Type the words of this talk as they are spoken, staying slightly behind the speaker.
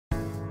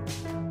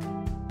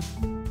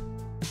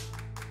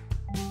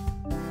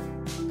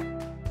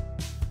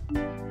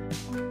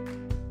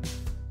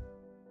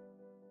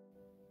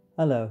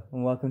Hello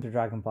and welcome to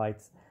Dragon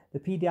Bytes, the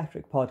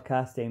paediatric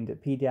podcast aimed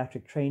at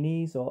paediatric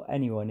trainees or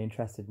anyone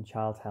interested in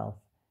child health.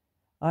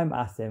 I'm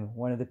Assim,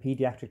 one of the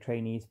paediatric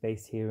trainees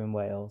based here in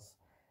Wales.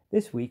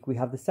 This week we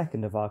have the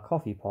second of our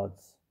coffee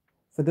pods.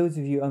 For those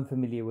of you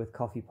unfamiliar with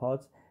coffee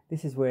pods,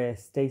 this is where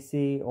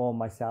Stacey or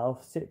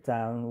myself sit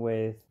down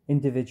with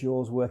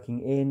individuals working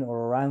in or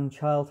around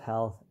child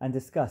health and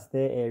discuss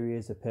their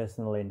areas of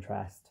personal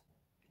interest.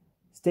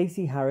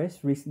 Stacey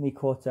Harris recently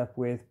caught up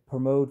with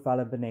Pramodh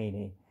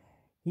Vallebhaneni.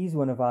 He's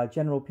one of our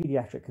general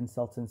paediatric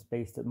consultants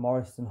based at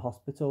Morriston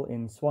Hospital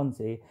in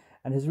Swansea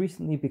and has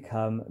recently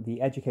become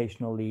the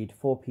educational lead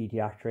for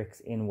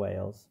paediatrics in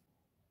Wales.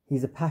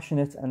 He's a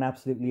passionate and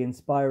absolutely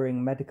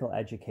inspiring medical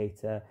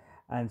educator,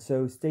 and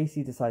so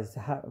Stacey decided to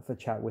have a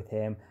chat with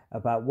him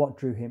about what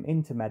drew him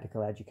into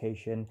medical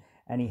education,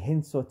 any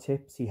hints or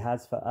tips he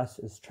has for us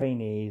as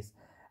trainees,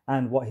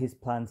 and what his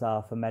plans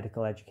are for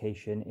medical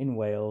education in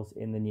Wales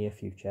in the near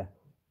future.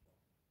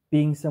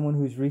 Being someone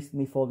who's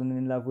recently fallen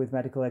in love with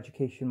medical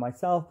education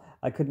myself,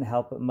 I couldn't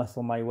help but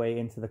muscle my way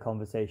into the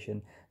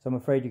conversation, so I'm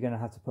afraid you're going to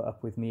have to put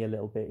up with me a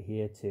little bit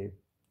here too.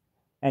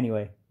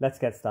 Anyway, let's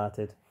get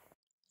started.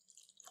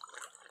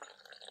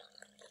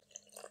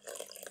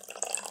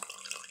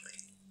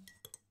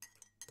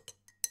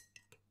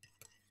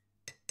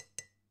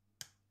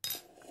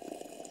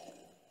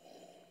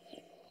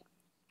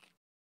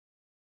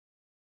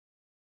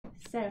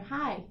 So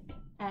hi,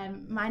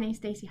 my name's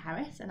Stacey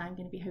Harris and I'm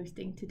going to be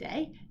hosting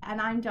today,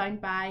 and I'm joined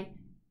by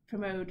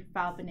Pramodh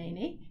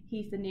Vallebhaneni.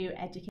 He's the new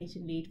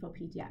education lead for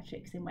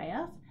paediatrics in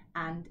Wales,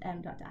 and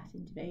Dr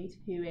Javaid,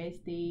 who is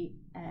the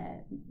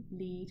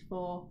lead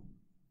for...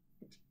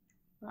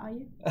 What are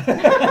you?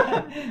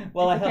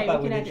 Well, I help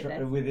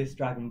out with this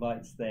Dragon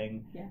Bytes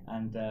thing, yeah.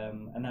 and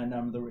then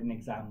I'm the written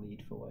exam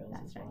lead for Wales.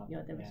 That's as right, well.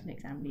 You're the written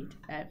exam lead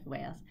for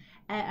Wales.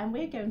 And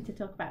we're going to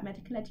talk about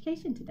medical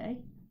education today.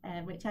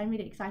 Which I'm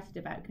really excited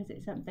about because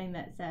it's something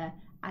that's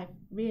I've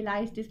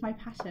realised is my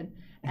passion.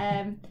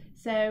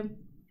 So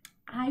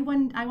I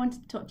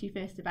wanted to talk to you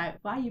first about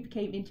why you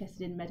became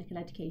interested in medical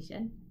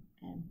education.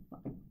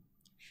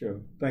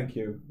 Sure, thank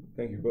you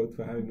both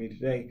for having me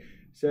today.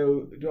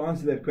 So to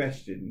answer that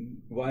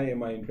question, why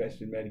am I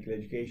interested in medical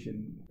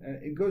education?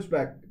 It goes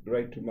back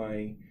right to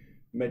my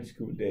med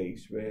school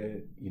days,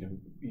 where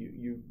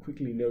you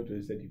quickly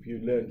notice that if you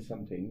learn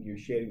something, you're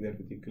sharing that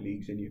with your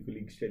colleagues, and your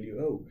colleagues tell you,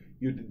 oh,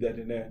 you did that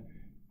in a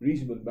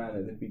reasonable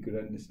manner that we could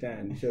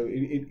understand. So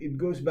it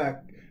goes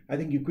back. I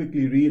think you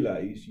quickly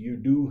realize you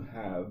do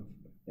have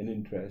an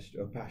interest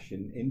or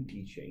passion in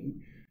teaching,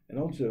 and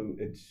also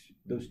it's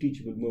those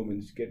teachable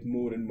moments get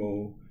more and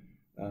more,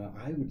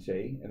 I would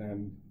say, and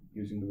I'm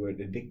using the word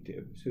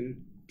addictive. So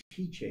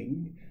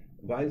teaching,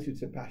 whilst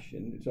it's a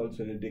passion, it's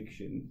also an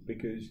addiction,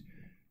 because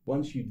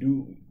once you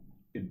do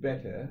it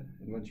better,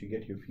 and once you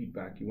get your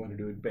feedback, you want to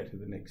do it better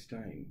the next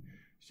time.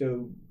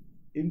 So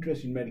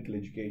interest in medical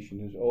education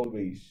has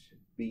always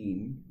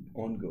been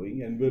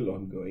ongoing and will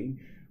ongoing.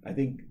 I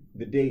think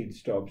the day it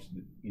stops,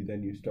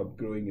 then you stop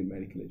growing in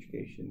medical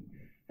education.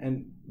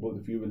 And both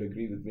of you will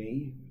agree with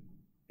me,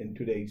 in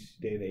today's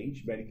day and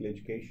age, medical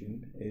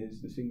education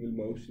is the single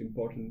most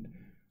important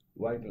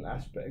vital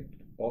aspect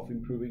of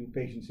improving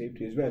patient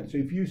safety as well. So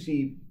if you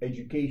see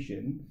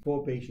education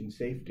for patient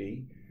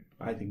safety,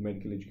 I think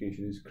medical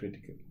education is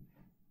critical.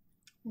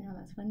 Yeah,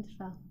 that's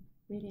wonderful.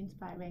 Really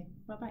inspiring.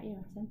 What about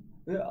you,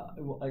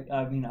 Assim?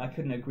 I mean, I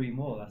couldn't agree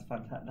more. That's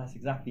fantastic. That's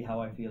exactly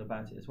how I feel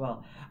about it as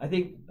well. I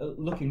think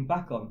looking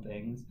back on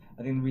things,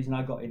 I think the reason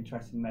I got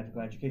interested in medical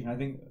education, I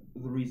think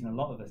the reason a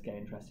lot of us get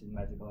interested in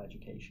medical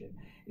education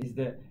is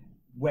that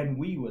when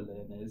we were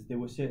learners, there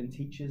were certain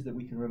teachers that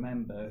we can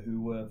remember who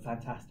were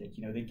fantastic.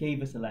 They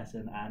gave us a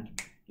lesson and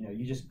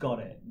you just got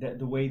it.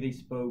 The way they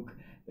spoke,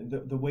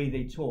 the way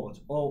they taught,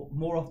 or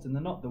more often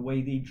than not, the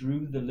way they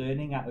drew the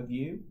learning out of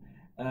you,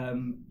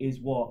 is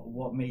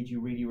what made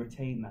you really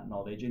retain that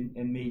knowledge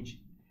and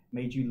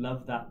made you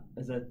love that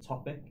as a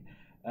topic.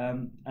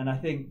 And I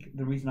think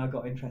the reason I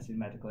got interested in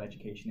medical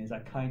education is I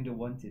kind of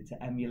wanted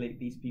to emulate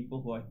these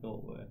people who I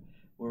thought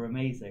were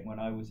amazing when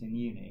I was in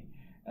uni.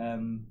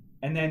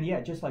 And then, yeah,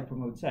 just like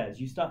Pramodh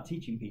says, you start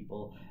teaching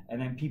people, and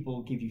then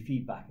people give you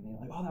feedback, and they're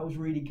like, "Oh, that was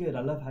really good.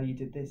 I love how you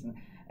did this."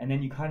 And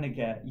then you kind of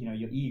get,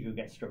 your ego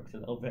gets stroked a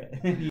little bit.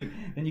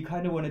 Then you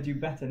kind of want to do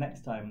better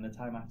next time and the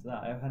time after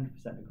that. I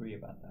 100% agree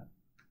about that.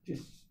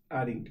 Just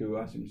adding to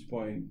Asim's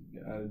point,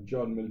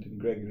 John Milton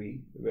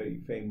Gregory, a very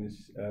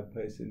famous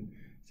person,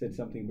 said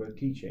something about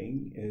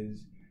teaching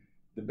is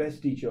the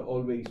best teacher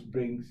always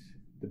brings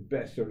the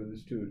best out of the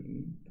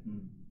student.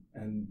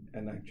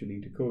 And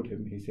actually, to quote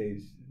him, he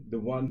says, the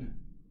one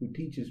who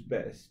teaches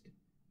best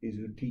is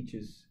who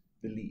teaches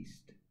the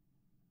least.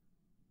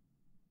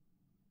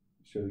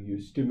 So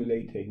you're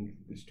stimulating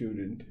the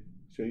student.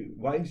 So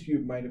whilst you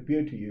might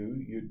appear to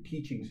you, you're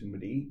teaching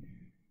somebody,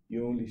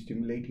 you're only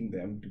stimulating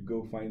them to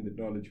go find the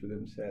knowledge for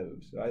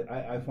themselves. So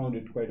I found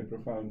it quite a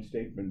profound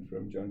statement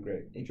from John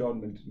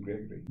Milton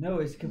Gregory. No,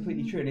 it's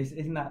completely true. And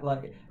isn't that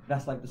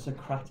that's like the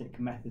Socratic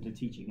method of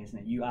teaching, isn't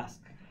it? You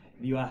ask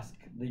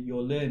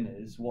your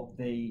learners what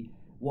they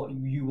what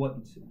you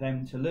want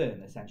them to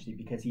learn, essentially,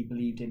 because he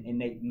believed in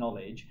innate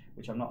knowledge,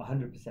 which I'm not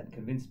 100%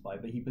 convinced by,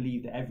 but he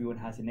believed that everyone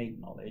has innate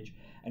knowledge,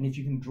 and if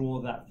you can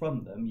draw that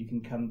from them, you can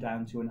come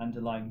down to an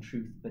underlying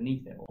truth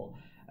beneath it all.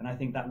 And I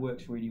think that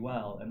works really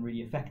well and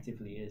really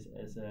effectively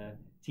as a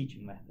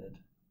teaching method.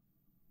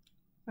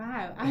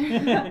 Wow,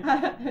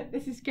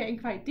 this is getting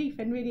quite deep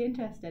and really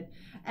interesting.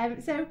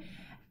 So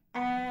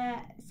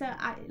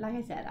like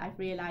I said, I've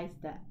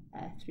realised that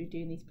through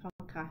doing these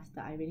podcasts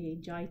that I really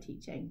enjoy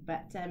teaching.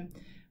 But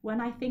when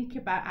I think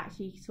about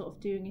actually sort of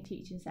doing a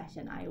teaching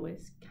session, I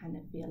always kind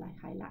of feel like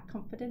I lack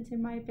confidence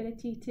in my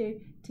ability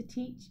to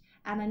teach.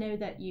 And I know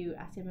that you,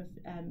 Assim,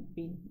 have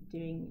been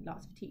doing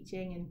lots of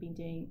teaching and been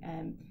doing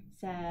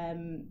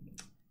some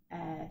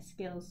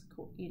skills.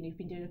 You've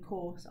been doing a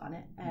course on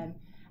it.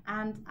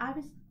 And I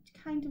was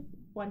kind of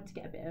wanting to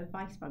get a bit of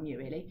advice from you,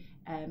 really,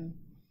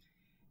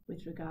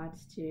 with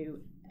regards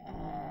to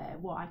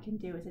what I can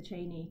do as a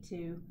trainee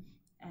to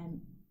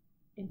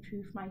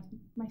improve my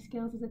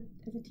skills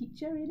as a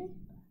teacher, really.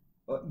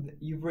 Well,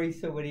 you've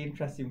raised so many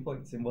interesting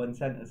points in one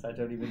sentence. I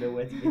don't even know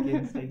where to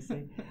begin,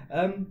 Stacey.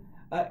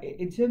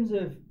 In terms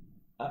of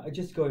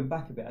just going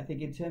back a bit, I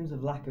think in terms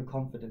of lack of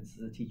confidence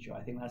as a teacher,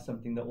 I think that's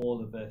something that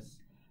all of us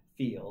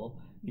feel,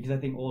 because I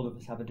think all of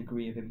us have a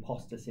degree of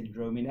imposter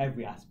syndrome in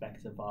every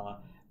aspect of our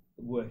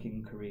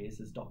working careers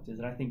as doctors,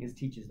 and I think as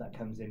teachers that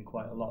comes in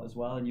quite a lot as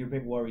well, and you're a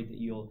bit worried that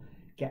you'll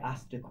get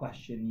asked a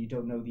question you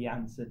don't know the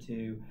answer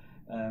to.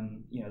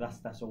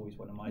 That's always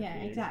one of my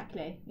fears.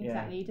 Exactly.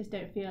 You just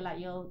don't feel like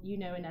you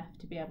know enough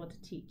to be able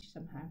to teach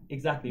somehow.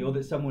 Exactly, or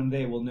that someone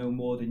there will know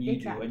more than you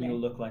do, and you'll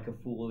look like a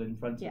fool in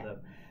front of them.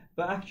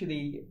 But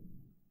actually,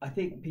 I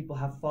think people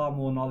have far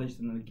more knowledge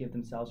than they give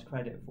themselves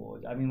credit for.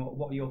 I mean,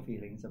 what are your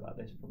feelings about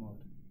this, Pramodh?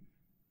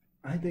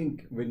 I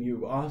think when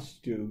you're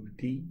asked to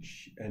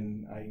teach,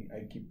 and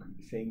I keep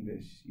saying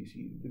this, you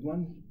see, the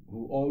ones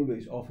who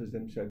always offers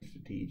themselves to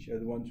teach are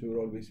the ones who are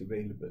always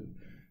available.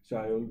 So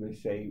I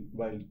always say,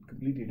 while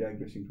completely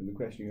digressing from the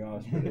question you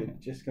asked, but it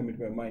just come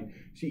into my mind.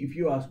 See, if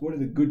you ask what are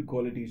the good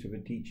qualities of a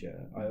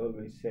teacher, I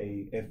always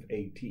say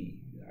FAT.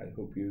 I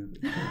hope you.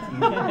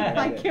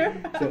 Thank you.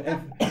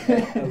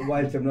 So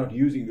whilst I'm not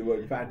using the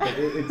word fat, but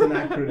it's an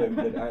acronym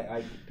that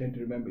I tend to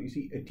remember. You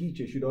see, a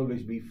teacher should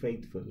always be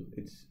faithful.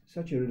 It's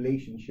such a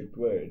relationship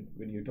word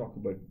when you talk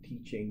about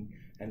teaching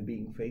and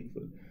being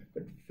faithful.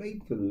 But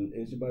faithful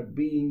is about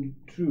being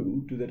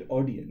true to that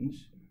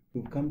audience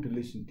who've come to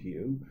listen to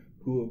you,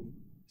 who have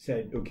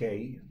said,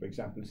 okay, for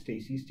example,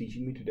 Stacey's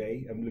teaching me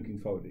today, I'm looking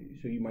forward to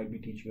it. So you might be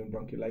teaching on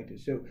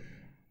bronchiolitis. So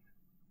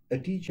a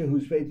teacher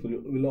who's faithful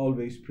will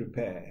always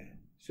prepare.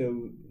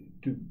 So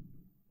to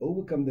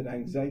overcome that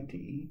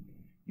anxiety,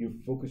 you're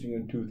focusing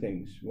on two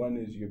things. One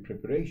is your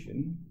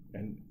preparation,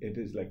 and it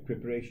is like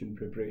preparation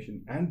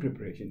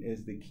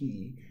is the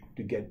key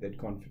to get that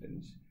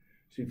confidence.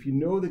 So if you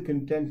know the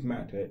content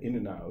matter in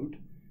and out,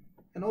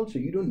 and also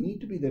you don't need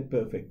to be that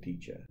perfect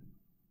teacher.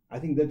 I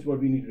think that's what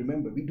we need to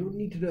remember. We don't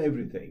need to know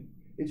everything.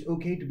 It's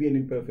okay to be an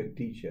imperfect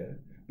teacher,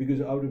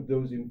 because out of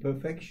those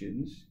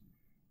imperfections,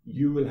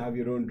 you will have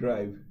your own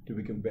drive to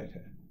become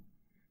better.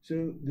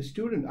 So the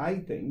student, I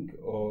think,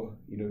 or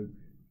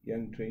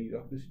young trainee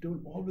doctors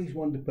don't always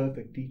want the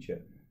perfect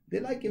teacher. They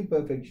like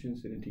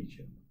imperfections in a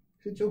teacher.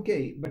 So it's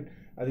okay, but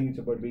I think it's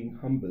about being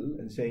humble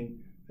and saying,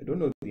 I don't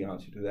know the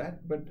answer to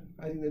that, but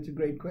I think that's a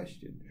great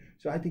question.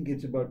 So I think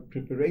it's about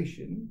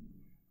preparation,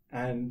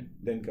 and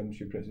then comes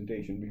your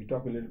presentation. We can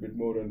talk a little bit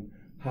more on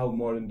how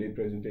modern day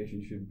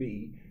presentation should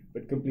be,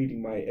 but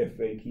completing my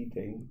FAT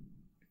thing,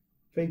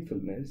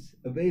 faithfulness,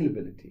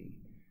 availability.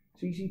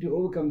 So you see, to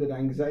overcome that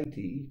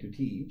anxiety to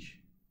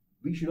teach,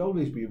 we should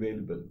always be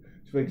available.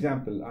 So for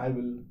example, I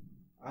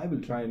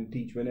will try and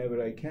teach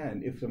whenever I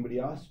can if somebody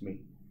asks me,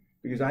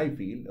 because I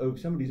feel,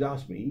 if somebody's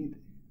asked me,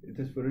 it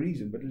is for a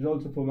reason, but it's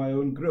also for my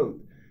own growth.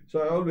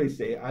 So I always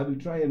say I will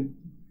try and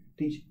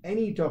teach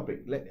any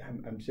topic.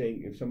 I'm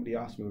saying if somebody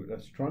asks me about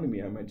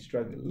astronomy, I might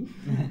struggle.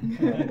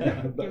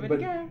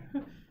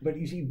 But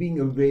you see, being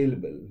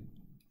available.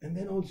 And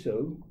then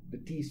also, the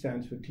T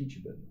stands for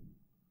teachable.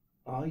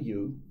 Are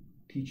you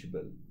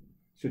teachable?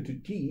 So to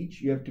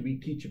teach, you have to be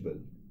teachable.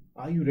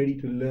 Are you ready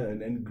to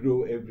learn and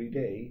grow every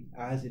day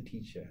as a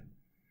teacher?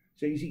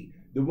 So you see,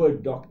 the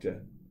word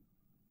doctor,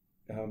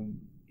 I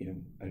don't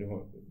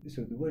know.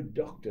 So the word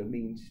doctor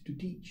means to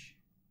teach.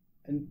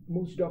 And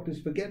most doctors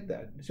forget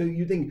that. So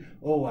you think,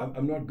 oh,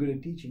 I'm not good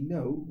at teaching.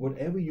 No,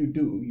 whatever you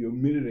do, you're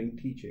mirroring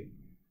teaching.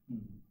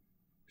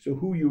 So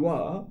who you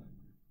are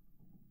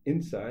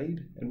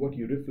inside and what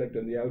you reflect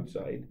on the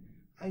outside,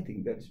 I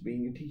think that's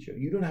being a teacher.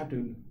 You don't have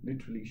to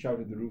literally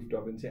shout at the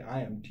rooftop and say,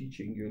 I am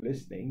teaching, you're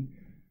listening.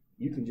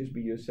 You can just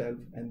be yourself,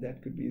 and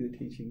that could be the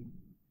teaching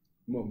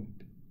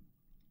moment.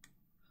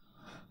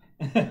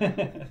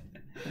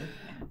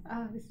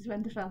 This is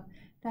wonderful.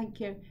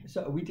 Thank you.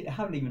 So we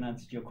haven't even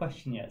answered your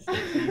question yet,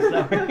 Stacey.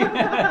 Sorry.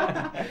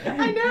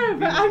 I know,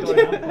 but I'm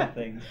going off on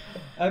things.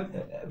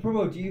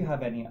 Pramodh, do you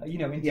have any?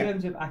 In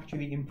terms of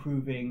actually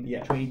improving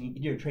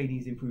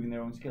trainees improving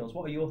their own skills,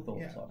 what are your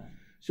thoughts on it?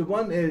 So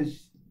one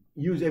is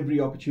use every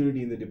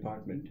opportunity in the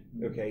department,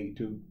 okay,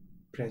 to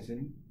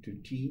present, to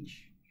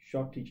teach,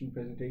 short teaching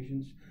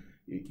presentations.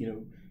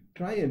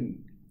 Try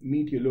and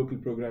meet your local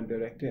program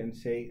director and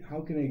say,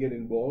 how can I get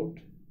involved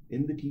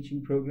in the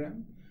teaching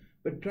program?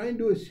 But try and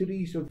do a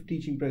series of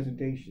teaching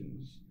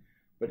presentations,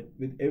 but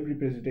with every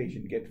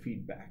presentation get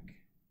feedback.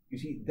 You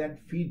see, that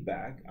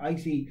feedback, I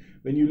see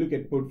when you look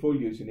at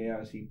portfolios in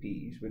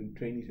ARCPs, when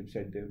trainees have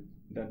said they've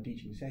done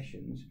teaching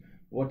sessions,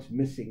 what's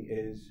missing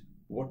is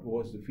what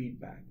was the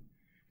feedback?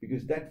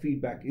 Because that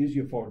feedback is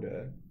your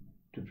fodder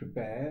to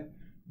prepare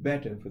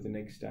better for the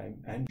next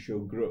time and show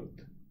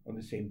growth on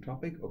the same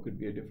topic, or could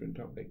be a different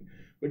topic.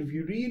 But if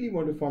you really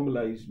want to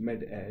formalize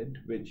med-ed,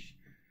 which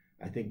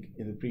I think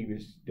in the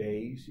previous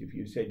days, if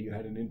you said you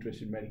had an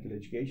interest in medical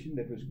education,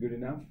 that was good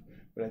enough.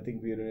 But I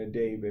think we are in a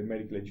day where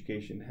medical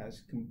education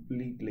has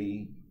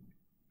completely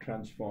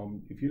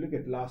transformed. If you look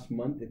at last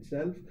month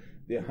itself,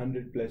 there are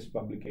 100+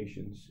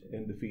 publications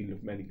in the field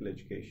of medical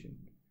education.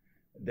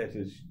 That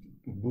is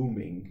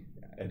booming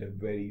at a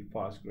very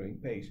fast growing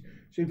pace.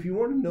 So if you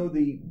want to know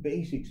the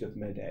basics of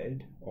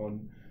med-ed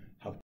on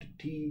how to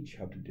teach,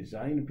 how to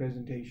design a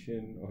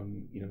presentation,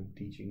 on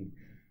teaching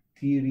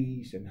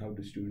theories and how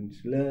do students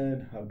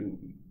learn, how do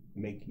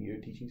making your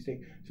teaching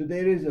stay. So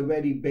there is a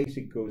very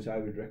basic course I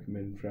would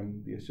recommend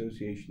from the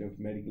Association of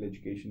Medical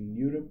Education in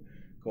Europe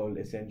called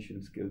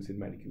Essential Skills in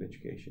Medical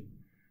Education.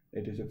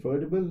 It is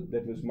affordable.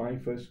 That was my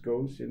first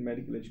course in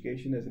medical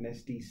education as an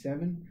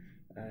ST7,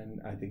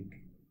 and I think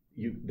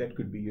that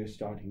could be your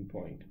starting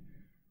point.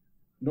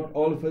 Not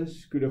all of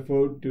us could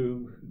afford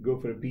to go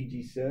for a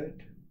PG cert.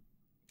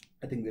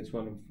 I think that's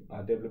one of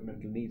our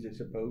developmental needs, I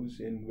suppose,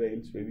 in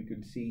Wales, where we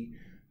could see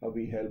how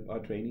we help our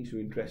trainees who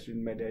are interested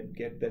in med-ed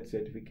get that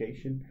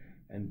certification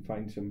and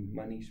find some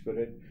monies for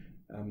it.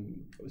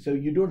 So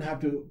you don't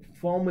have to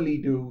formally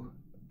do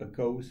a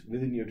course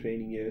within your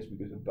training years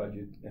because of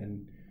budget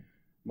and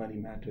money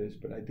matters,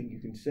 but I think you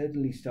can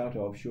certainly start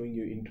off showing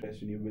your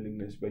interest and your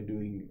willingness by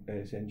doing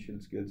Essential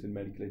Skills in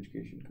Medical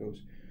Education course.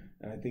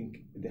 And I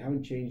think they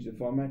haven't changed the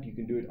format. You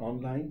can do it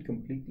online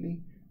completely,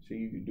 so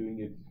you're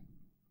doing it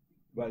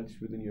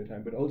whilst within your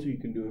time, but also you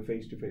can do a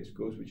face-to-face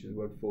course, which is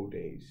about 4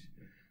 days.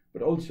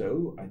 But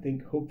also, I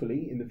think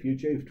hopefully in the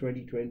future, if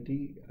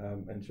 2020,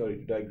 and sorry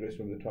to digress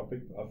from the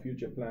topic, our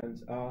future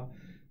plans are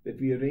that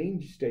we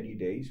arrange study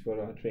days for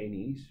our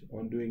trainees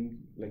on doing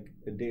like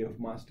a day of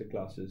master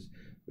classes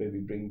where we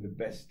bring the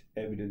best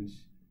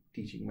evidence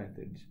teaching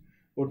methods.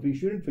 What we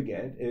shouldn't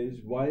forget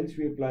is, whilst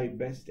we apply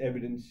best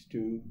evidence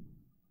to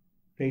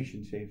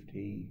patient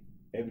safety,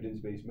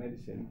 evidence-based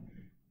medicine,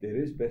 there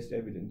is best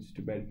evidence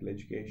to medical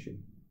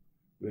education,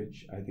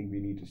 which I think we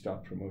need to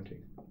start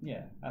promoting.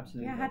 Yeah,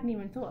 absolutely. Yeah, I hadn't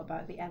even thought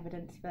about the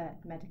evidence for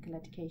medical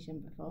education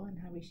before and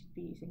how we should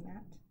be using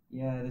that.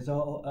 Yeah, there's a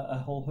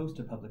whole host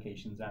of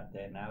publications out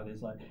there now.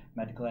 There's like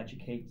medical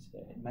education,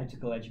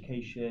 medical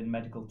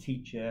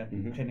teacher,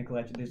 clinical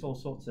education. There's all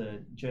sorts of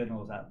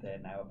journals out there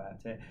now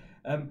about it.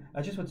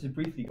 I just wanted to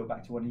briefly go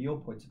back to one of your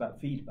points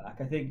about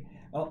feedback. I think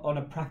on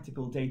a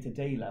practical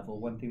day-to-day level,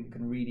 one thing that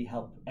can really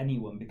help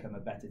anyone become a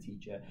better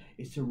teacher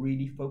is to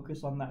really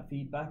focus on that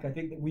feedback. I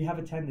think that we have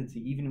a tendency,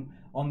 even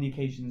on the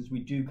occasions we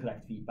do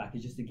collect feedback,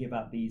 is just to give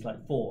out these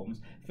like forms,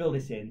 fill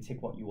this in,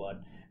 tick what you want.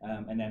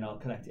 And then I'll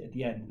collect it at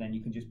the end, and then you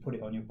can just put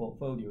it on your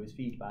portfolio as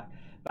feedback.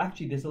 But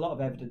actually, there's a lot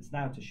of evidence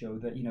now to show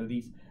that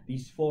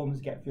these forms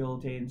get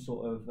filled in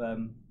sort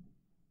of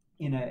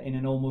in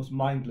an almost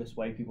mindless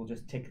way. People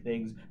just tick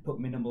things, put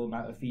minimal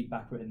amount of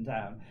feedback written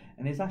down,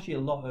 and there's actually a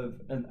lot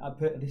of, and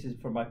this is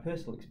from my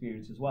personal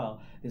experience as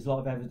well, there's a lot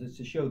of evidence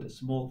to show that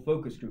small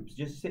focus groups,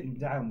 just sitting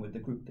down with the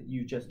group that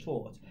you just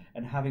taught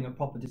and having a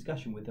proper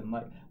discussion with them,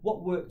 like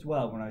what worked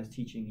well when I was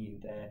teaching you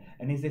there,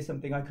 and is there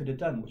something I could have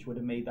done which would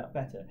have made that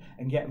better,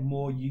 and get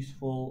more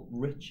useful,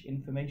 rich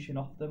information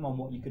off them on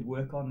what you could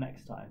work on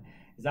next time,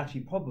 is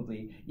actually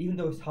probably, even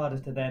though it's harder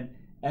to then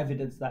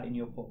evidence that in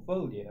your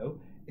portfolio,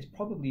 it's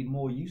probably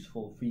more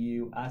useful for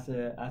you as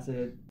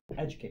a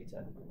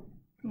educator.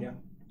 Yeah,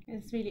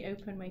 it's a really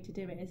open way to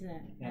do it, isn't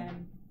it? Yeah.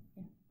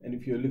 And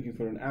if you're looking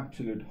for an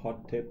absolute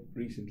hot tip,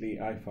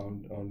 recently I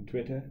found on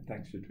Twitter,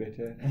 thanks to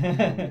Twitter,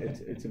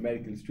 it's a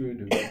medical student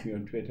who got me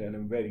on Twitter, and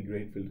I'm very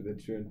grateful to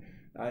that student.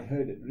 I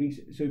heard it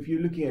so if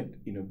you're looking at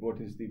what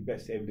is the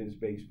best evidence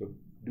base for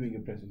doing a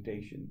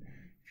presentation,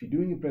 if you're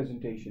doing a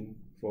presentation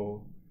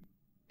for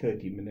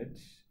 30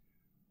 minutes,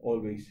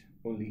 always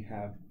only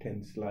have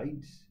 10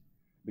 slides,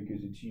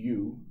 because it's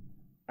you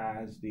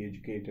as the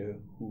educator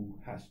who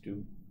has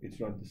to,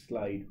 it's not the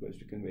slide who has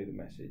to convey the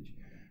message.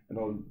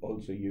 And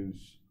also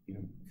use,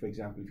 for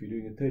example, if you're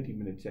doing a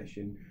 30-minute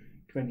session,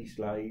 20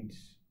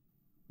 slides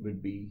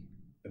would be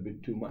a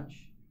bit too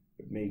much.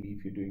 But maybe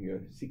if you're doing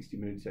a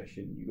 60-minute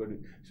session, you got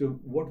to, so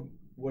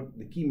what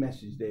the key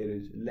message there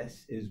is,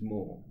 less is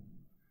more.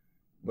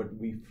 But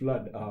we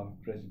flood our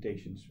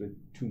presentations with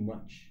too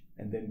much,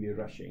 and then we're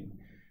rushing.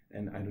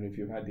 And I don't know if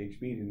you've had the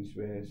experience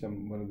where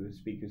one of the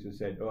speakers has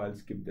said, "Oh, I'll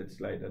skip that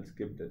slide, I'll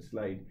skip that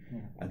slide." Yeah.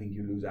 I think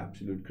you lose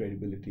absolute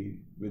credibility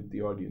with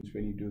the audience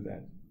when you do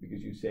that,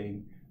 because you're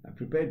saying, "I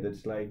prepared that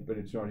slide, but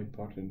it's not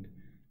important.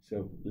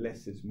 So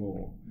less is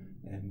more,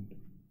 and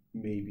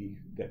maybe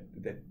that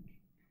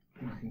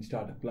you can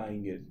start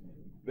applying it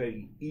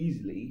very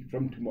easily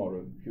from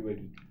tomorrow. If you were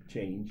to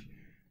change,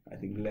 I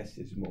think less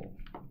is more.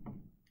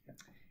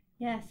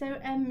 Yeah. So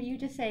you were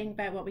just saying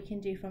about what we can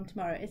do from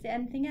tomorrow. Is there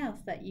anything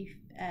else that you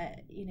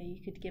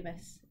could give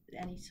us,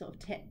 any sort of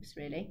tips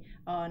really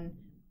on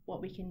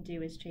what we can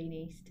do as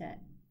trainees to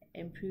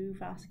improve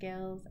our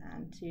skills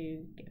and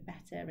to get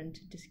better, and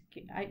to just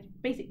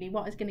basically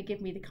what is going to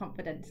give me the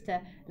confidence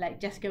to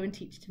just go and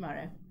teach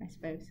tomorrow, I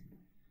suppose.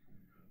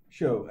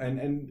 Sure,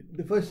 and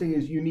the first thing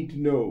is you need to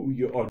know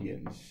your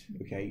audience.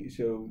 Okay,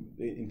 so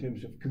in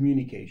terms of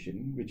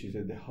communication, which is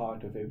at the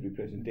heart of every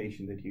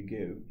presentation that you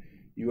give,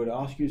 you got to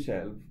ask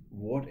yourself,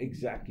 what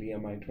exactly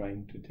am I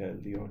trying to tell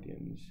the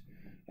audience?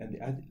 And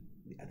the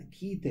other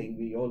key thing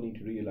we all need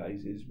to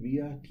realize is we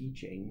are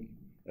teaching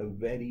a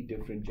very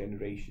different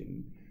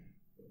generation.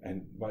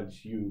 And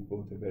whilst you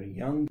both are very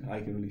young,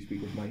 I can only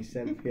speak of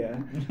myself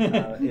here,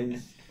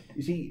 is,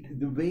 you see,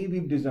 the way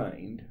we've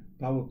designed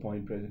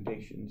PowerPoint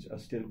presentations are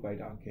still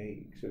quite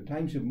archaic. So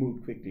times have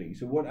moved quickly.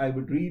 So what I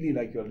would really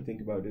like you all to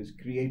think about is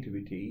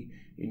creativity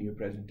in your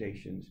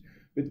presentations.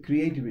 With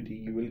creativity,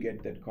 you will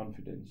get that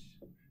confidence.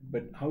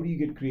 But how do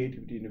you get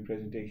creativity in a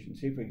presentation?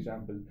 Say, for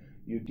example,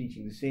 you're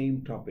teaching the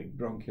same topic,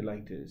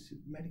 bronchiolitis.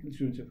 Medical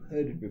students have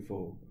heard it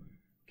before.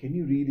 Can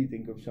you really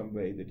think of some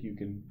way that you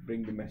can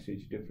bring the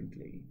message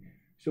differently?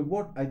 So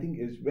what I think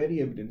is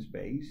very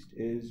evidence-based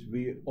is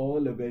we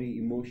all are very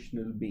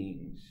emotional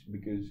beings,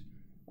 because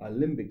our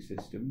limbic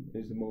system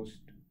is the most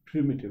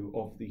primitive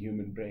of the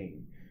human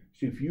brain.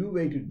 So if you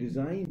were to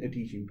design a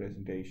teaching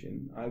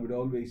presentation, I would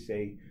always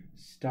say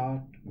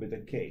start with a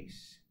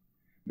case,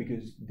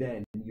 because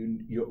then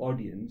your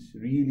audience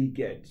really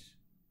gets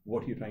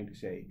what you're trying to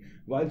say.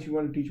 Whilst you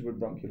want to teach about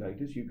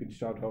bronchiolitis, you can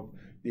start off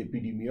the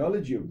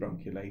epidemiology of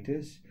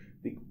bronchiolitis,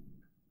 the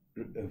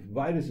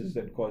viruses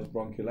that cause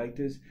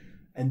bronchiolitis,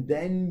 and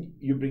then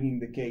you're bringing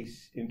the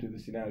case into the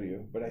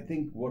scenario. But I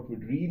think what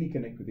would really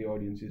connect with the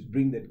audience is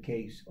bring that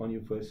case on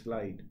your first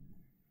slide,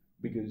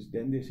 because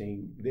then they're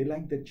saying they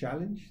like the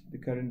challenge. The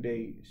current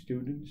day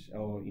students,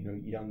 or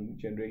young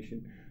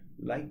generation,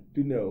 like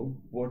to know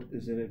what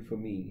is in it for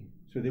me.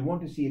 So they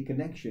want to see a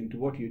connection to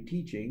what you're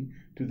teaching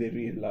to their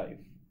real life.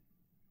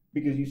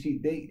 Because you see,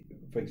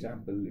 for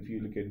example, if you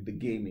look at the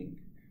gaming,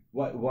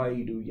 why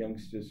do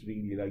youngsters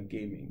really like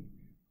gaming?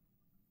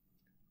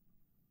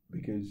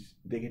 Because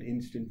they get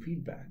instant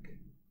feedback.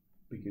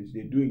 Because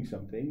they're doing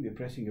something, they're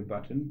pressing a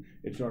button,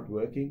 it's not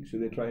working, so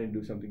they try and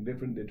do something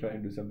different,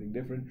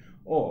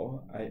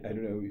 Or, I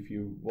don't know if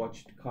you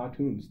watched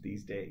cartoons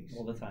these days.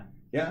 All the time.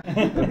 Yeah?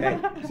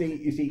 Okay.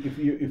 You see,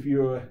 if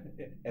you're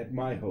at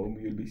my home,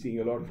 you'll be seeing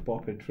a lot of Paw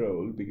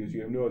Patrol, because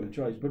you have no other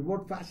choice. But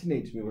what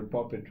fascinates me about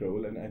Paw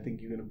Patrol, and I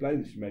think you can apply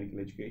this to medical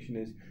education,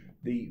 is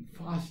the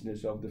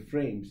fastness of the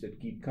frames that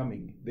keep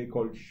coming. They're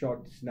called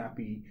short,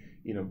 snappy,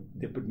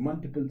 they put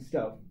multiple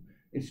stuff.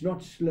 It's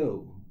not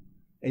slow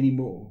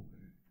anymore.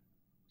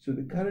 So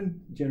the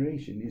current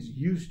generation is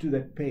used to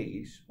that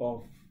pace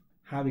of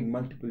having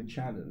multiple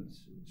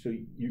channels. So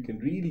you can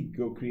really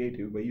go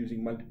creative by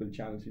using multiple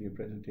channels in your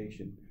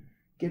presentation.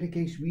 Get a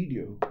case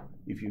video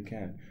if you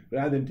can.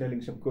 Rather than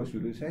telling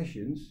subcostal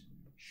recessions,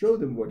 show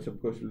them what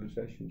subcostal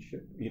recessions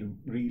should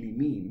really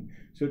mean.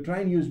 So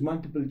try and use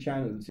multiple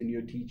channels in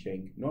your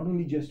teaching, not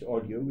only just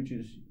audio, which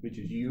is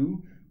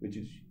you,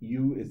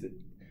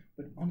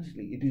 but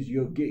honestly, it is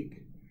your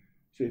gig.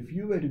 So if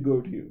you were to go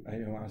to, I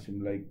know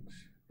Assim likes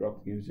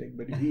rock music,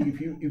 but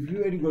if you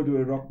were to go to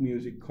a rock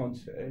music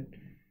concert,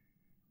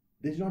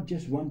 there's not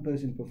just one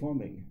person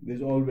performing.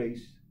 There's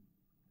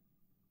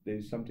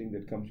something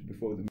that comes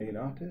before the main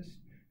artist,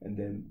 and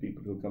then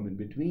people who come in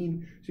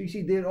between. So you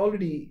see, they're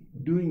already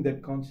doing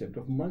that concept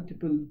of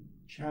multiple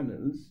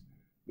channels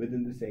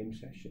within the same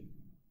session.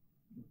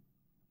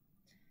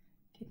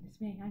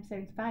 Goodness me, I'm so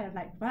inspired. I'm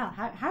like, well,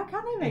 how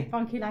can I make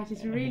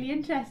bronchiolitis really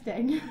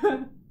interesting?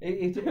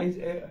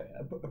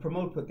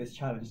 Pramodh put this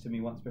challenge to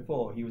me once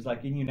before. He was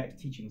like, in your next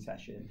teaching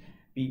session,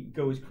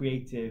 go as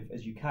creative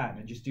as you can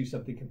and just do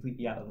something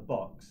completely out of the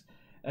box.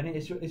 And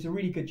it's a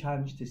really good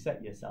challenge to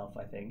set yourself,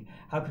 I think.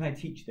 How can I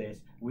teach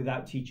this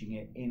without teaching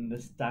it in the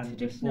standard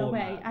traditional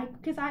format? way?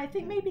 Because I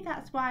think maybe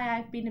that's why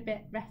I've been a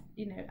bit,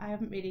 I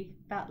haven't really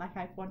felt like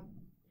I've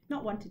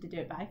not wanted to do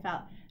it, but I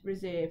felt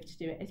reserved to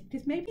do it. It's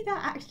because maybe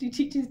that actually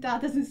teaching style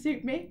doesn't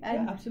suit me,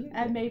 and yeah, absolutely.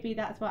 And maybe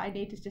that's what I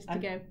need, is just to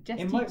go teach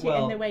it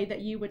well, in the way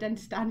that you would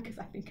understand. Because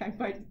I think I'm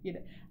quite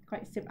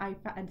I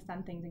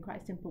understand things in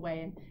quite a simple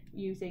way, and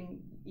using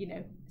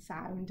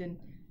sound and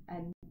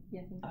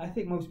yeah. I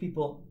think most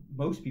people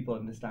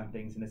understand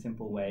things in a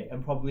simple way,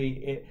 and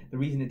probably the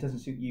reason it doesn't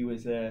suit you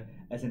as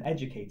an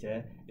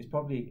educator is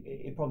probably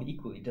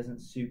equally doesn't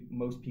suit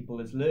most people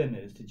as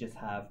learners to just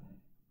have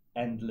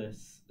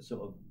endless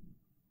sort of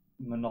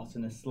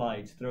monotonous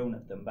slides thrown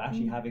at them, but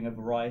actually having a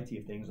variety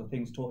of things, or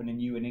things taught in a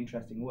new and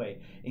interesting way,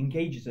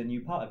 engages a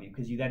new part of you,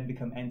 because you then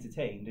become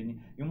entertained, and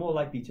you're more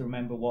likely to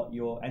remember what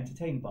you're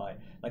entertained by.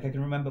 Like, I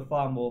can remember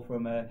far more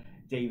from a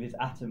David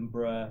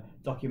Attenborough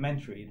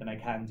documentary than I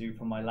can do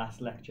from my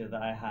last lecture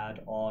that I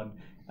had on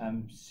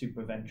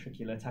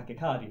supraventricular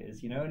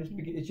tachycardias,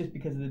 and it's just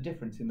because of the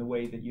difference in the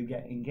way that you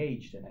get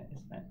engaged in it,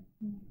 isn't it?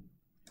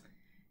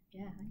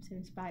 Yeah, I'm so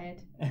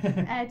inspired.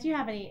 Do you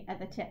have any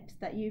other tips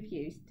that you've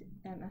used,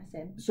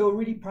 Assim? So a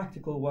really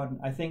practical one,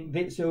 I think.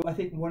 I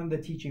think one of the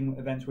teaching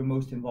events we're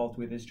most involved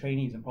with as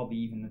trainees, and probably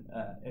even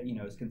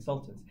as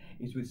consultants,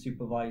 is with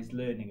supervised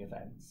learning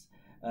events.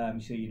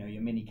 So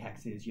your mini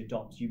CAXs, your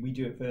DOPS. We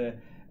do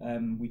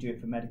it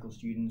for medical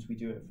students. We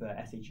do it for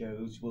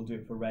SHOs. We'll do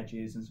it for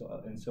regs and so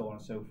on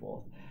and so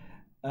forth.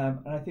 And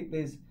I think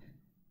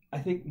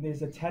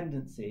there's a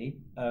tendency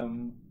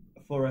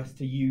for us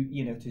to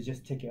to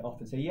just tick it off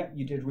and say, yep,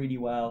 you did really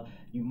well.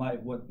 You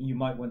might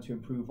want to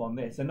improve on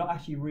this, and not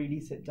actually really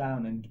sit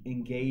down and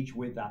engage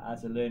with that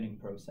as a learning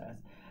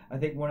process. I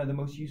think one of the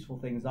most useful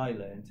things I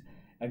learned,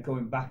 and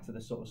going back to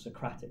the sort of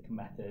Socratic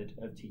method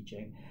of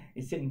teaching,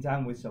 is sitting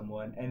down with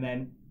someone and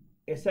then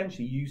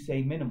essentially you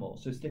say minimal.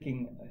 So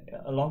sticking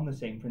along the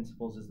same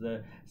principles as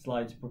the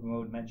slides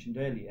Pramodh mentioned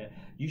earlier,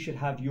 you should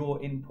have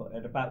your input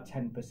at about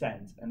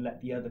 10% and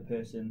let the other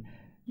person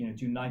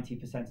do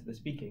 90% of the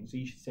speaking. So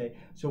you should say,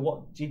 so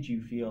what did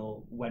you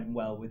feel went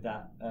well with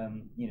that,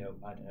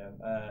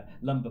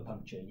 lumbar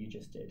puncture you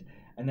just did?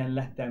 And then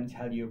let them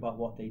tell you about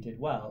what they did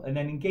well, and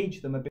then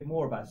engage them a bit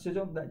more about it. So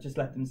don't just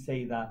let them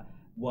say that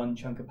one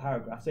chunk of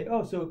paragraph. Say,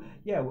 oh, so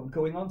yeah,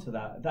 going on to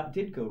that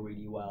did go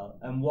really well,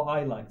 and what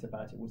I liked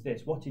about it was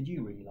this. What did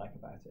you really like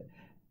about it?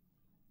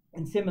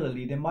 And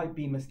similarly, there might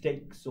be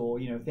mistakes or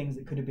things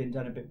that could have been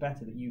done a bit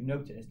better that you've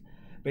noticed,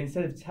 but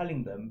instead of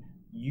telling them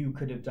you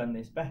could have done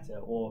this better,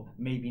 or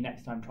maybe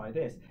next time try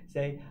this,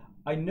 say,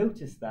 I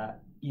noticed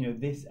that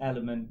this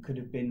element could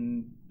have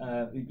been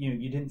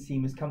you didn't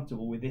seem as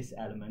comfortable with this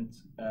element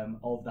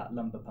of that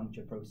lumbar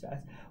puncture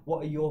process.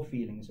 What are your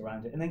feelings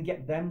around it? And then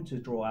get them to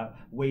draw out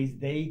ways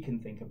they can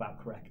think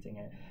about correcting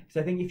it. Because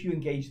I think if you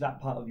engage that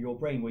part of your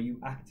brain where you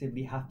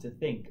actively have to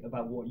think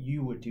about what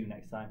you would do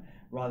next time,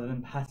 rather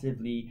than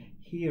passively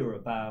hear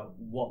about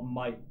what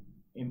might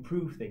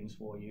improve things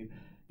for you,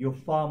 you're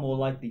far more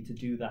likely to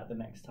do that the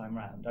next time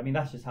round. I mean,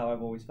 that's just how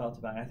I've always felt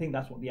about it. I think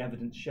that's what the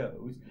evidence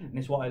shows, and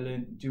it's what I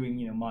learned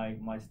doing,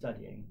 my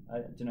studying.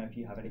 I don't know if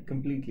you have any. I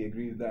completely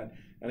agree with that.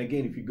 And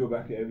again, if you go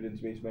back to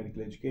evidence-based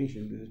medical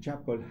education, there's a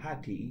chap called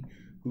Hattie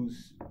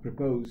who's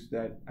proposed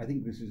that, I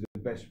think this is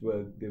the best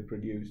work they've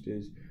produced,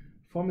 is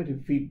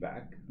formative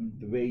feedback,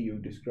 the way you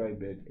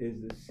described it,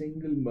 is the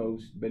single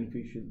most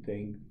beneficial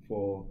thing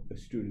for a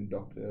student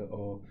doctor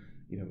or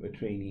a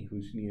trainee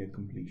who's near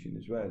completion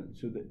as well.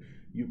 So that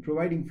you're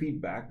providing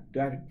feedback,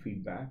 direct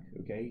feedback,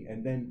 okay,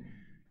 and then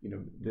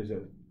there's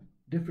a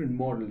different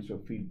models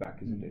of feedback,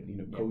 isn't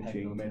it?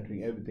 Coaching,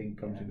 mentoring, everything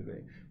comes into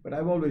play. But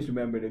I've always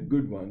remembered a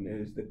good one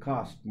is the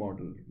CAST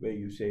model, where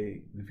you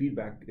say the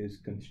feedback is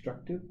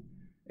constructive,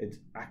 it's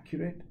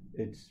accurate,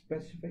 it's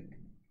specific,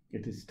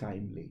 it is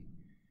timely.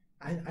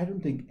 I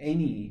don't think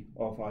any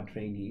of our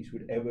trainees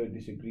would ever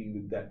disagree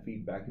with that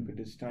feedback if it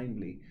is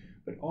timely.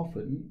 But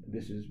often,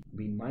 this has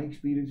been my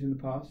experience in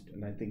the past,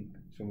 and I think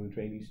some of the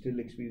trainees still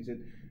experience it,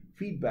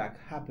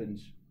 feedback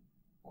happens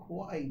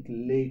quite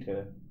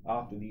later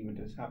after the event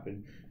has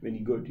happened. When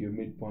you go to your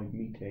midpoint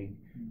meeting,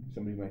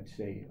 somebody might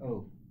say,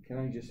 oh, can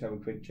I just have a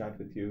quick chat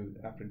with you?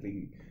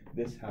 Apparently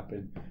this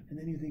happened. And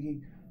then you're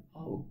thinking,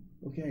 oh,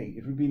 okay,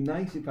 it would be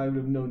nice if I would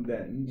have known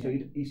then. Yeah. So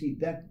you see,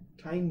 that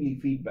timely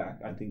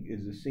feedback, I think,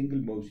 is the single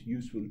most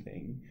useful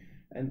thing.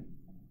 And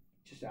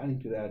just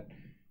adding to that,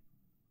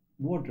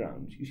 ward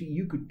rounds. You see,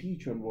 you could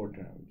teach on ward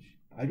rounds.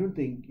 I don't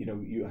think,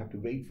 you have to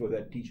wait for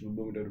that teachable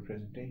moment of a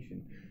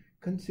presentation.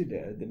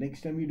 Consider the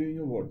next time you're doing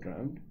a ward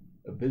round,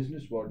 a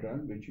business ward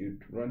round, which you're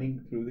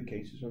running through the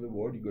cases on the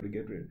ward, you got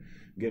to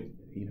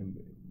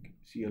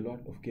see a lot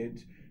of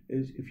kids,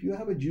 is if you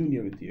have a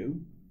junior with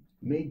you,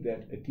 make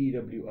that a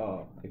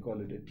TWR, I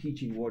call it a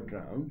teaching ward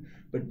round,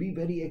 but be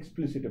very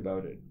explicit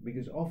about it,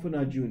 because often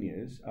our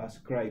juniors are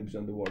scribes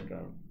on the ward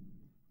round.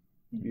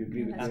 Do you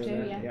agree with that? That's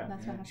true, yeah.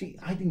 That's what happens. See,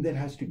 I think that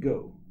has to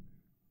go.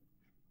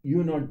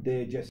 You're not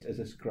there just as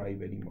a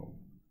scribe anymore.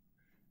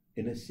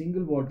 In a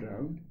single ward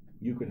round,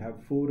 you could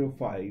have 4 or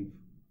 5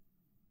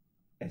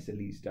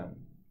 SLEs done.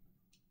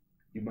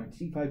 You might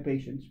see 5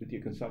 patients with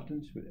your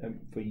consultants,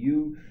 for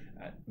you,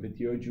 with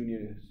your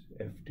juniors,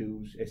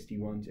 F2s,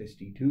 ST1s,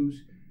 ST2s,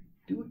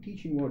 do a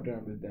teaching ward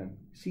round with them.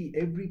 See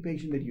every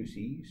patient that you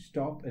see,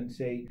 stop and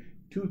say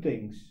 2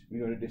 things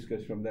we're going to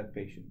discuss from that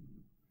patient.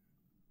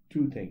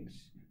 2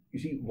 things. You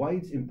see, why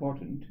it's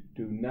important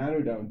to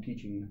narrow down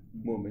teaching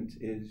moments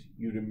is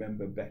you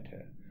remember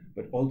better,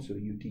 but also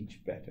you teach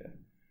better.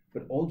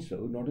 But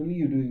also, not only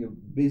you're doing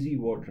a busy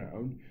ward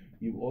round,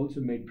 you've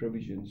also made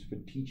provisions for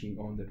teaching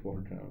on that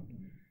ward round.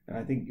 And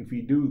I think if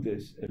we do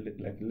this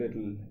like a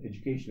little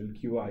educational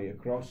QI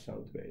across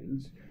South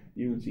Wales,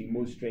 you will see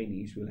most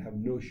trainees will have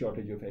no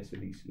shortage of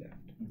SLEs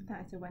left.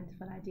 That is a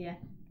wonderful idea,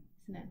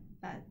 isn't it?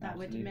 That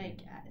would Absolutely. make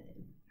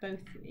both.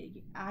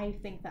 I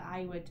think that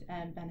I would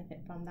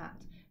benefit from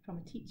that from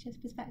a teacher's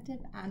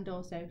perspective and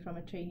also from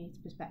a trainee's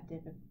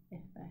perspective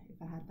if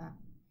I had that.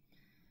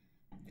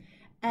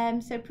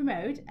 So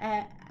Pramodh,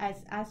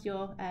 as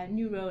your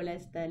new role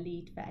as the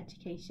lead for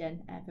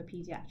education for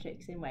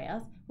paediatrics in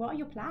Wales, what are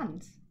your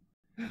plans?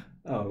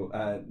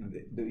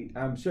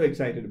 I'm so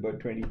excited about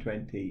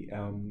 2020,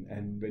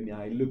 and when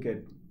I look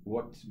at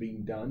what's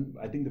being done,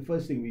 I think the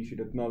first thing we should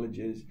acknowledge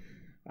is,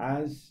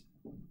 as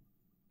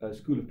a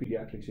School of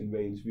Paediatrics in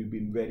Wales, we've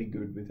been very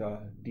good with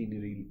our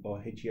deanery or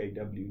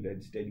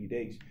HEIW-led study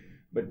days.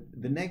 But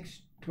the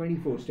next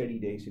 24 study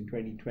days in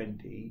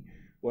 2020,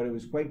 what I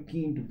was quite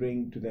keen to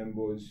bring to them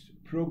was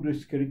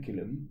progress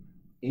curriculum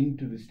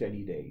into the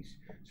study days.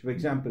 So, for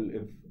example,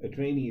 if a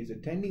trainee is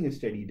attending a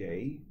study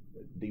day,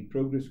 the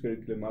progress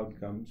curriculum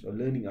outcomes or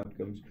learning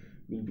outcomes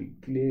will be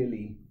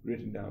clearly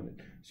written down.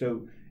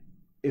 So,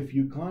 if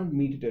you can't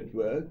meet it at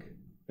work,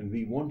 and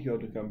we want you all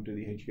to come to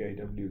the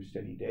HEIW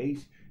study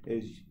days,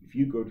 is if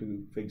you go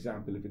to, for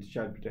example, if it's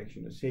child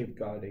protection or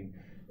safeguarding,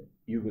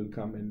 you will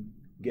come and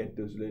get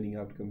those learning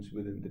outcomes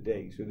within the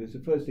day. So that's the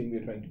first thing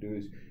we're trying to do,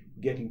 is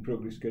getting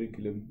progress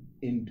curriculum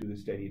into the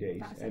study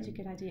days. That's such a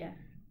good idea.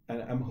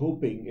 And I'm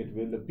hoping it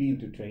will appeal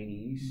to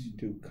trainees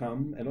to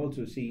come and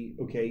also see,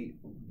 okay,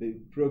 the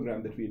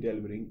program that we're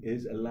delivering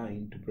is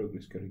aligned to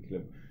progress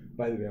curriculum.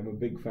 By the way, I'm a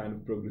big fan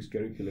of progress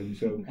curriculum.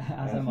 So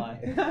as am I.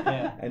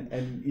 Yeah.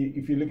 And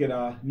if you look at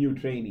our new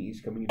trainees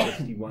coming into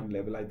ST1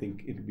 level, I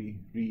think it'll be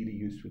really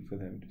useful for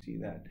them to see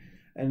that.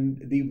 And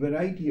the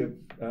variety of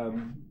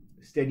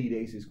study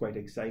days is quite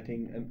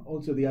exciting. And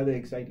also the other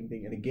exciting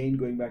thing, and again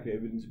going back to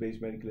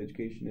evidence-based medical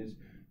education, is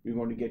we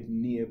want to get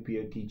near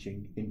peer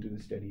teaching into the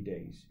study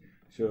days.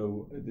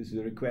 So this is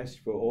a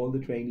request for all the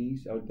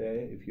trainees out there.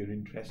 If you're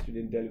interested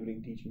in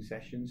delivering teaching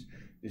sessions,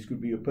 this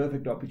could be a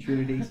perfect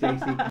opportunity,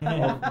 Stacey,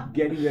 of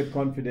getting that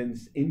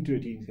confidence into a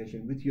teaching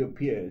session with your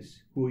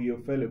peers, who are your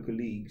fellow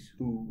colleagues,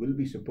 who will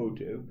be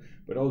supportive.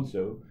 But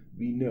also,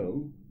 we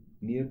know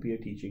near peer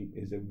teaching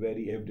is a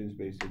very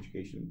evidence-based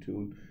educational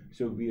tool.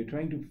 So we are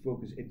trying to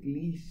focus at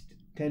least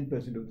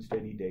 10% of the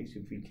study days,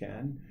 if we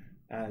can,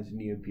 as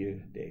near peer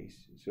days.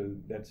 So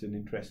that's an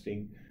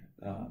interesting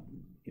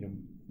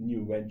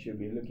new venture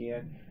we're looking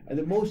at. And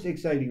the most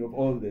exciting of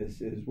all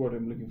this is what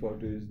I'm looking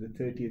forward to is the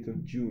 30th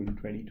of June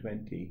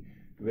 2020,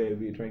 where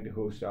we're trying to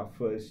host our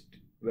first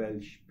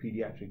Welsh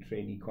Paediatric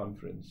Trainee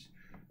Conference,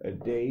 a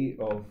day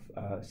of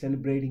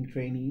celebrating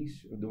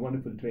trainees, the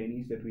wonderful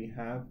trainees that we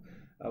have,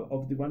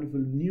 of the wonderful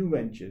new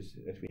ventures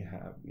that we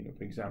have.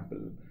 For example,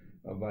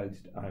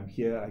 whilst I'm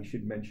here, I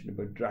should mention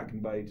about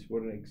Dragon Bytes.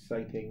 What an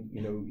exciting,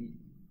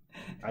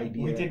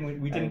 idea.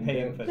 We didn't pay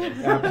him for this.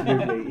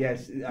 Absolutely,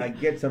 yes. I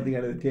get something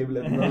out of the table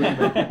at the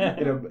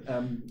moment.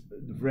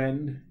 But,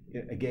 Vren,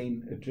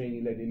 again, a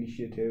trainee-led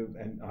initiative,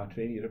 and our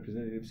trainee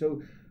representative.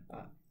 So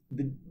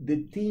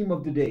the theme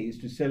of the day is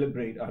to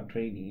celebrate our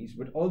trainees,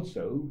 but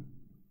also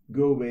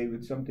go away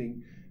with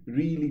something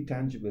really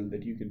tangible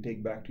that you can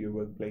take back to your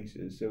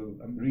workplaces. So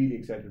I'm really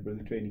excited about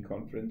the trainee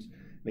conference.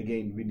 And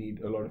again, we need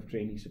a lot of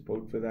trainee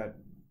support for that.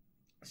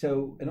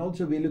 So, and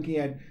also we're looking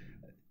at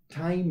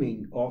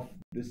timing of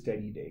the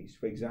study days.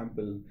 For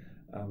example,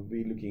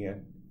 we're looking at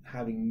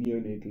having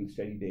neonatal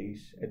study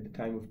days at the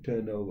time of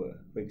turnover,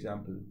 for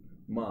example,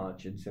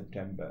 March and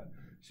September.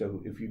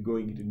 So if you're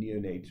going into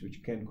neonates,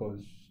 which can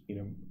cause,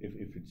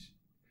 if it's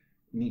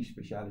niche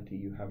specialty,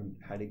 you haven't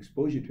had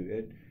exposure to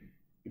it,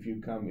 if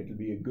you come, it'll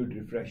be a good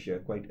refresher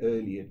quite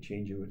early at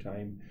changeover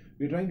time.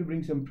 We're trying to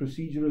bring some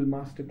procedural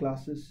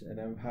masterclasses, and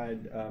I've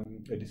had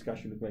a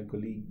discussion with my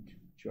colleague,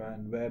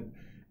 Joanne Webb,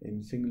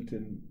 in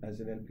Singleton as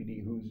an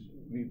LPD,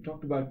 we've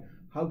talked about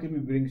how can we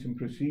bring some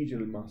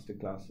procedural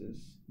masterclasses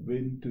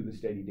into the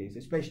study days,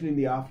 especially in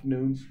the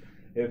afternoons,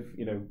 if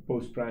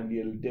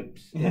postprandial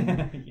dips.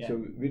 Yeah.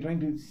 So we're trying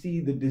to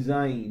see the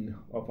design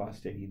of our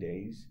study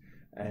days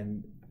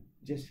and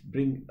just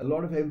bring a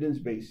lot of evidence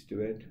base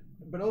to it,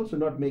 but also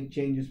not make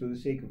changes for the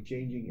sake of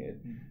changing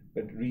it,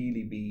 but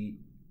really be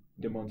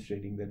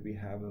demonstrating that we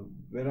have a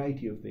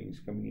variety of things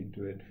coming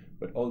into it,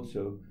 but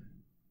also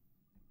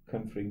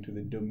conferring to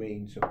the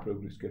domains of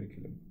progress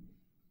curriculum.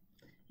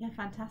 Yeah,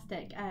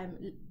 fantastic.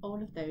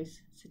 All of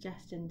those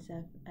suggestions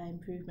of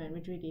improvement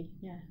would really,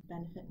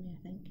 benefit me,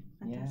 I think.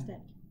 Fantastic.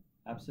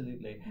 Yeah,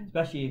 absolutely.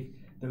 Especially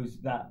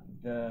if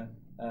the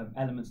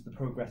elements of the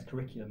progress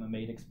curriculum are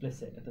made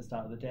explicit at the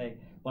start of the day.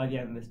 By the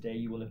end of this day,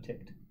 you will have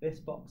ticked this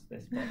box,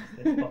 this box,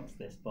 this box,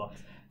 this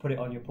box. Put it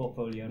on your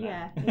portfolio now.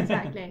 Yeah,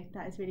 exactly.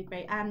 That is really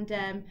great.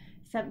 And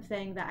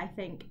something that I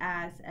think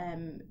as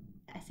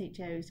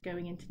SHOs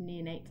going into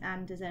neonates,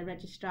 and as a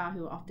registrar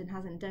who often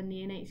hasn't done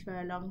neonates for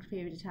a long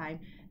period of time,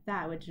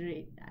 that would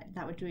really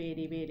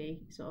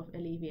sort of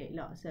alleviate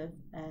lots of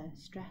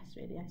stress,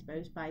 really, I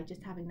suppose, by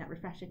just having that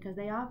refresher, because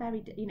they are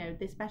very,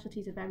 the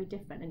specialties are very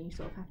different, and you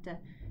sort of have to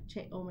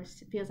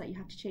almost feels like you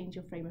have to change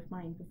your frame of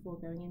mind before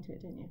going into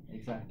it, don't you?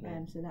 Exactly.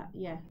 So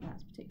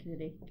that's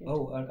particularly good.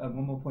 Oh, and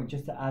one more point,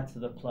 just to add to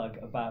the plug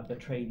about the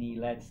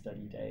trainee-led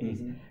study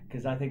days,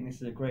 because I think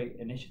this is a great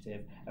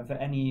initiative, and for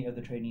any of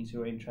the trainees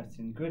who are interested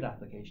in grid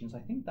applications, I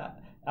think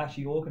that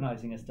actually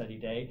organising a study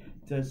day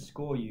does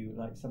score you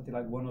like something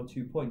like 1 or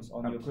 2 points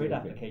on your grid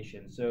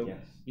application. So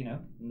yes.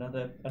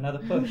 Another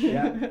push.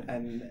 Yeah,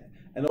 and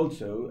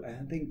also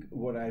I think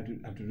what I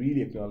have to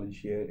really acknowledge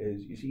here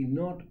is, you see,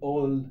 not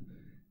all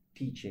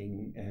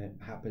teaching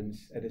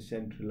happens at a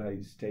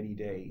centralized study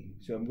day.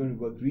 So I'm going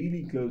to work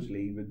really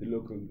closely with the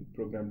local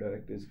program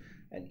directors,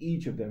 and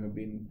each of them have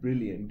been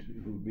brilliant,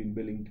 who've been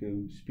willing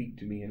to speak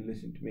to me and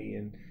listen to me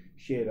and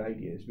share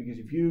ideas. Because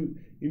if you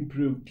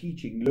improve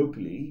teaching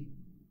locally,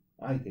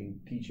 I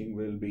think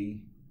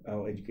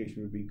our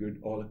education will be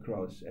good all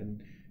across,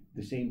 and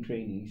the same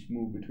trainees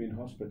move between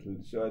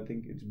hospitals. So I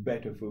think it's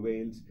better for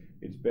Wales,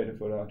 it's better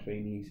for our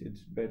trainees,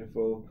 it's better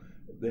for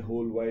the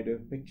whole wider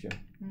picture.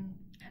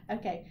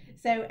 Okay,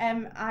 so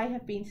I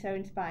have been so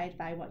inspired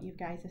by what you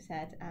guys have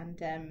said,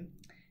 and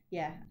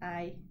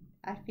I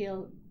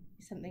feel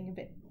something a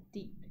bit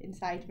deep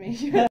inside me.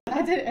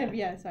 I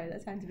don't. Sorry,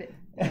 that sounds a bit.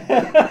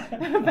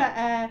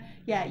 But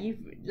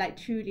you've like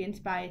truly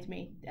inspired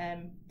me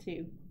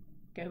to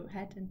go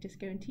ahead and just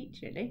go and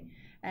teach, really.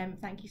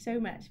 Thank you so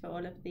much for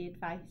all of the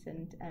advice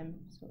and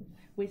sort of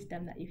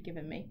wisdom that you've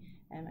given me.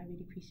 I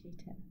really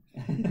appreciate it.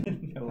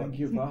 Thank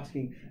you for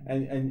asking.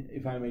 And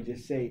if I may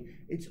just say,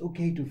 it's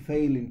okay to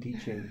fail in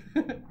teaching.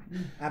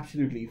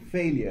 Absolutely.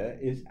 Failure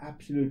is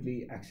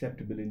absolutely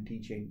acceptable in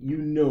teaching. You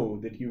know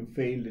that you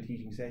failed a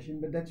teaching session,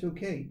 but that's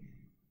okay.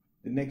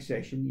 The next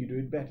session, you do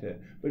it better.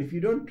 But if you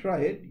don't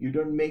try it, you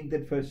don't make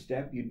that first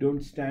step, you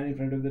don't stand in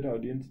front of that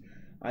audience,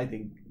 I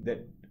think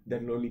that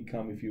will only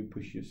come if you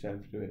push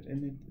yourself to it.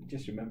 And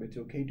just remember, it's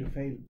okay to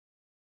fail.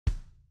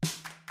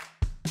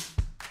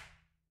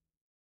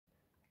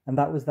 And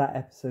that was that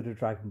episode of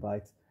Dragon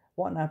Bytes.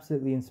 What an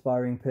absolutely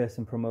inspiring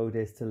person Pramodh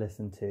is to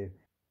listen to.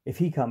 If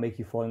he can't make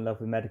you fall in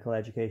love with medical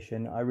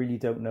education, I really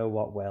don't know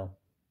what will.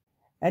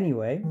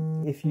 Anyway,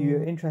 if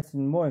you're interested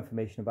in more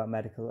information about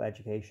medical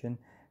education,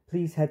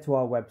 please head to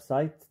our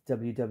website,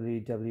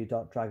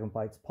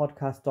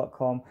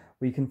 www.dragonbytespodcast.com,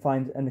 where you can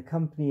find an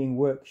accompanying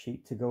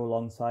worksheet to go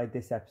alongside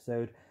this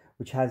episode,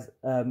 which has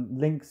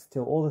links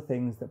to all the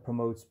things that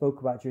Pramodh spoke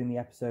about during the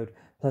episode,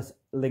 plus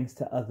links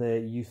to other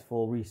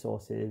useful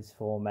resources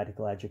for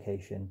medical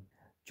education.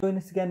 Join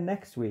us again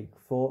next week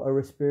for a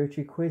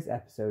respiratory quiz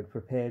episode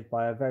prepared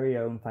by our very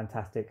own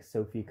fantastic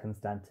Sophie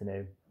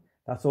Constantinou.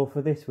 That's all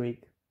for this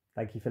week.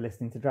 Thank you for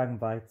listening to Dragon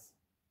Bytes.